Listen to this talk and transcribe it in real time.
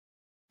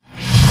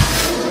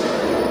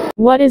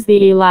What is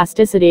the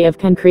elasticity of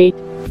concrete?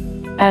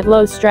 At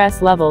low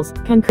stress levels,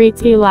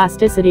 concrete's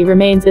elasticity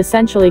remains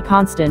essentially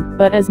constant,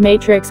 but as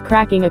matrix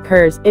cracking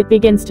occurs, it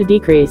begins to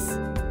decrease.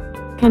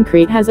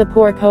 Concrete has a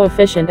poor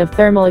coefficient of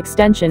thermal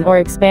extension or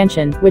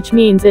expansion, which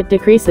means it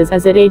decreases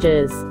as it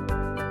ages.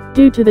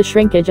 Due to the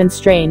shrinkage and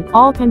strain,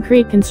 all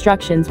concrete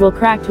constructions will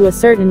crack to a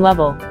certain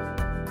level.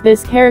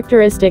 This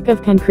characteristic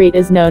of concrete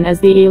is known as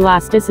the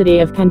elasticity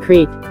of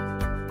concrete.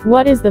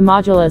 What is the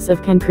modulus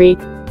of concrete?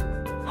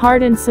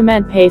 Hardened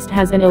cement paste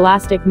has an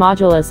elastic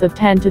modulus of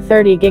 10 to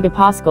 30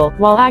 gigapascal,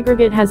 while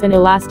aggregate has an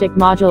elastic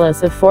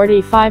modulus of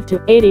 45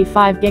 to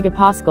 85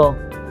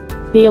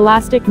 gigapascal. The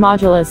elastic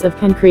modulus of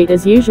concrete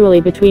is usually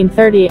between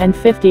 30 and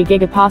 50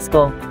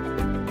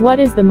 gigapascal.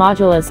 What is the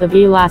modulus of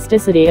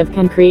elasticity of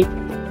concrete?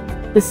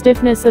 The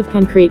stiffness of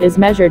concrete is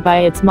measured by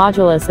its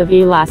modulus of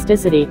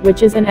elasticity,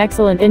 which is an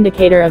excellent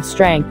indicator of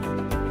strength.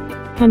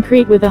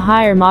 Concrete with a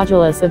higher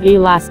modulus of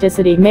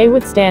elasticity may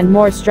withstand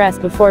more stress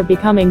before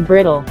becoming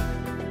brittle.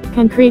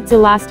 Concrete's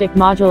elastic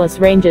modulus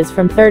ranges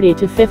from 30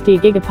 to 50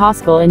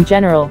 gigapascal in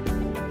general.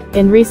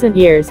 In recent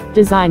years,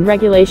 design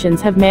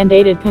regulations have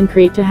mandated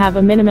concrete to have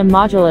a minimum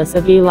modulus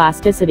of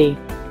elasticity.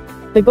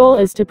 The goal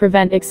is to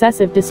prevent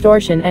excessive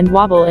distortion and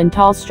wobble in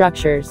tall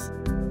structures.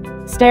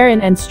 Strain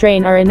and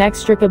strain are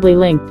inextricably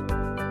linked.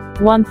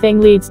 One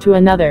thing leads to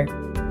another.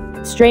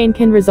 Strain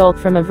can result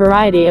from a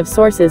variety of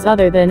sources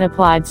other than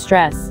applied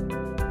stress.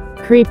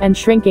 Creep and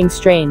shrinking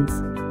strains.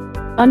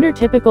 Under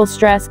typical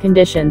stress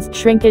conditions,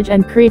 shrinkage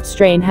and creep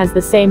strain has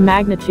the same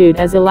magnitude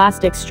as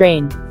elastic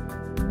strain.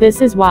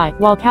 This is why,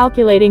 while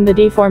calculating the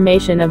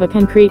deformation of a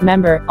concrete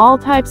member, all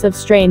types of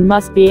strain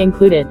must be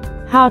included.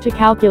 How to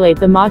calculate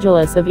the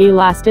modulus of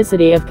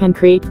elasticity of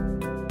concrete?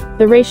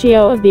 The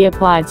ratio of the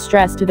applied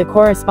stress to the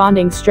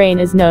corresponding strain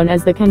is known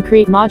as the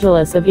concrete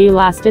modulus of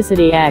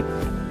elasticity EC.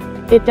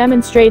 It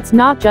demonstrates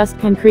not just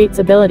concrete's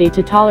ability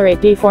to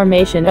tolerate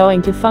deformation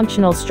owing to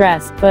functional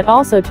stress, but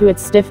also to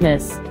its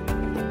stiffness.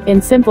 In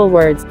simple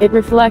words, it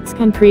reflects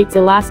concrete's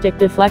elastic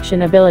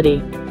deflection ability.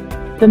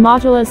 The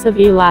modulus of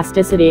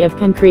elasticity of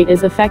concrete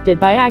is affected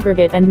by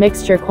aggregate and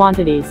mixture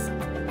quantities.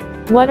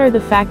 What are the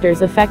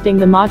factors affecting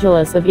the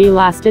modulus of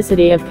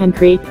elasticity of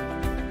concrete?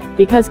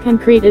 Because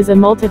concrete is a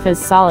multiphase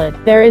solid,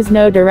 there is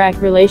no direct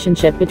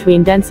relationship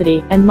between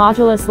density and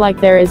modulus like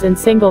there is in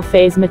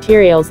single-phase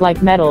materials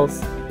like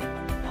metals.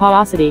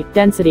 Porosity,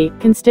 density,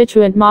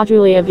 constituent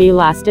moduli of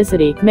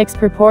elasticity, mix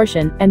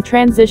proportion, and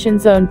transition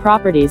zone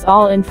properties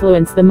all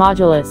influence the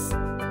modulus.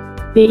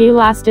 The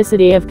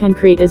elasticity of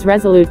concrete is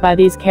resolute by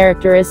these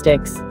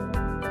characteristics.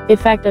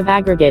 Effect of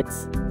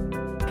aggregates.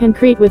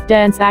 Concrete with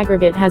dense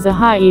aggregate has a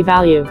high E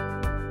value.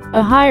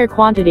 A higher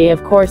quantity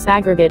of coarse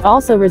aggregate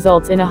also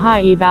results in a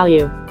high E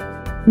value.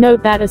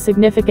 Note that a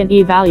significant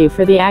E value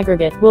for the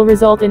aggregate will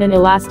result in an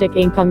elastic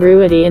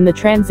incongruity in the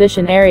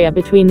transition area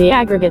between the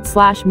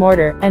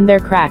aggregate/mortar and their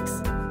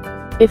cracks.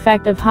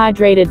 Effect of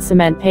hydrated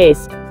cement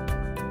paste.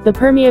 The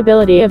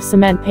permeability of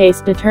cement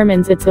paste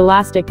determines its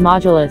elastic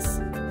modulus.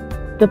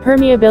 The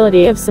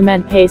permeability of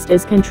cement paste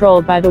is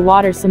controlled by the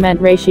water-cement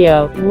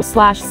ratio,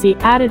 W/C,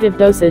 additive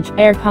dosage,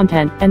 air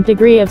content, and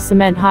degree of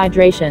cement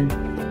hydration.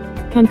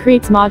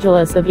 Concrete's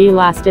modulus of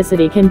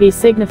elasticity can be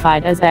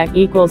signified as EC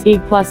equals E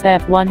plus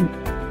F1.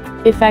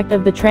 Effect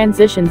of the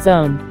transition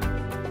zone.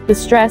 The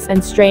stress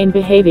and strain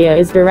behavior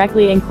is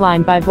directly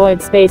inclined by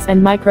void space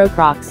and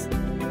microcracks.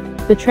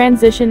 The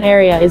transition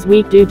area is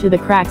weak due to the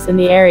cracks in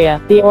the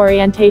area, the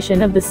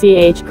orientation of the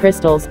CH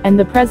crystals, and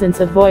the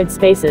presence of void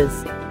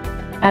spaces.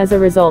 As a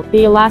result,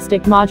 the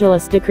elastic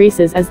modulus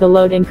decreases as the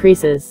load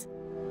increases.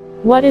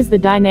 What is the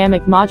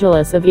dynamic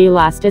modulus of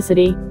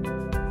elasticity?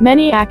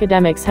 Many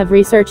academics have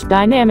researched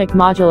dynamic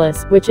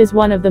modulus, which is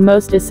one of the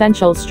most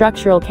essential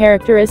structural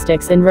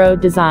characteristics in road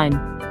design.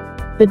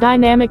 The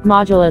dynamic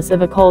modulus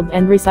of a cold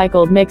and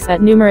recycled mix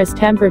at numerous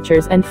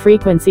temperatures and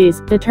frequencies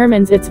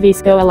determines its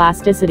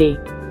viscoelasticity.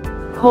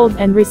 Cold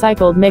and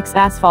recycled mix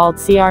asphalt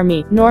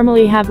CRME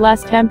normally have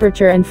less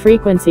temperature and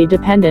frequency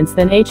dependence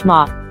than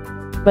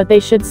HMA, but they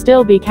should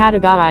still be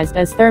categorized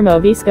as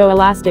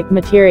thermo-viscoelastic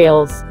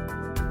materials.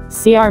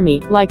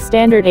 CRME, like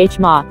standard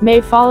HMA,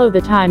 may follow the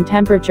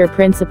time-temperature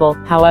principle.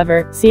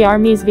 However,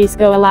 CRME's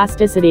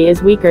viscoelasticity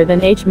is weaker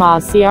than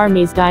HMA's.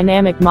 CRME's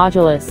dynamic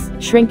modulus.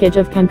 Shrinkage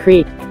of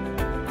concrete.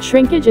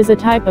 Shrinkage is a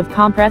type of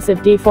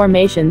compressive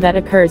deformation that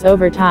occurs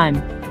over time.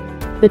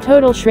 The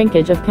total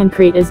shrinkage of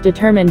concrete is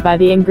determined by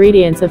the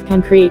ingredients of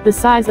concrete, the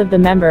size of the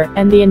member,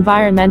 and the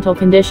environmental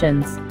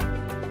conditions.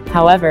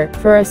 However,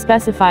 for a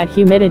specified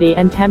humidity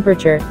and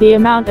temperature, the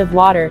amount of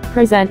water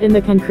present in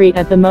the concrete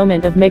at the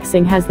moment of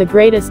mixing has the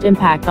greatest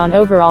impact on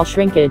overall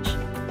shrinkage.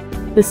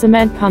 The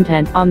cement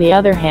content, on the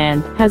other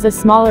hand, has a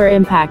smaller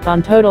impact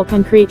on total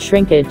concrete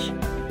shrinkage.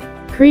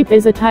 Creep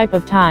is a type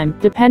of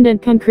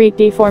time-dependent concrete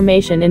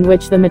deformation in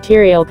which the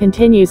material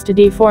continues to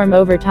deform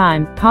over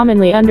time,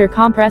 commonly under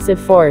compressive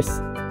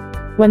force.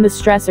 When the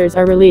stressors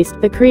are released,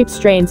 the creep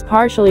strains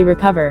partially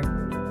recover.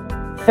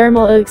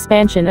 Thermal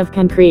expansion of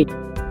concrete.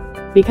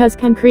 Because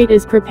concrete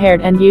is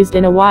prepared and used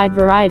in a wide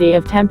variety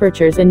of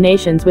temperatures in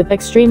nations with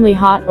extremely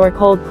hot or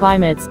cold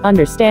climates,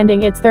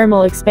 understanding its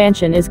thermal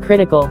expansion is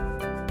critical.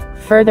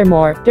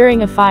 Furthermore,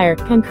 during a fire,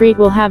 concrete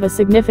will have a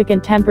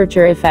significant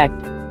temperature effect.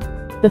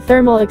 The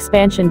thermal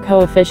expansion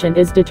coefficient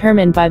is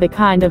determined by the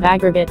kind of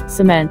aggregate,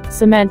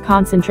 cement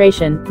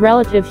concentration,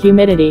 relative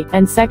humidity,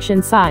 and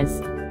section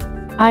size.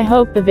 I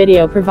hope the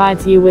video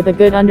provides you with a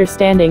good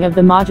understanding of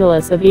the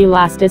modulus of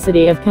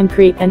elasticity of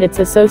concrete and its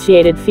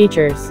associated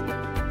features.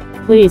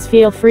 Please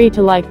feel free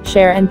to like,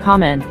 share and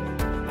comment.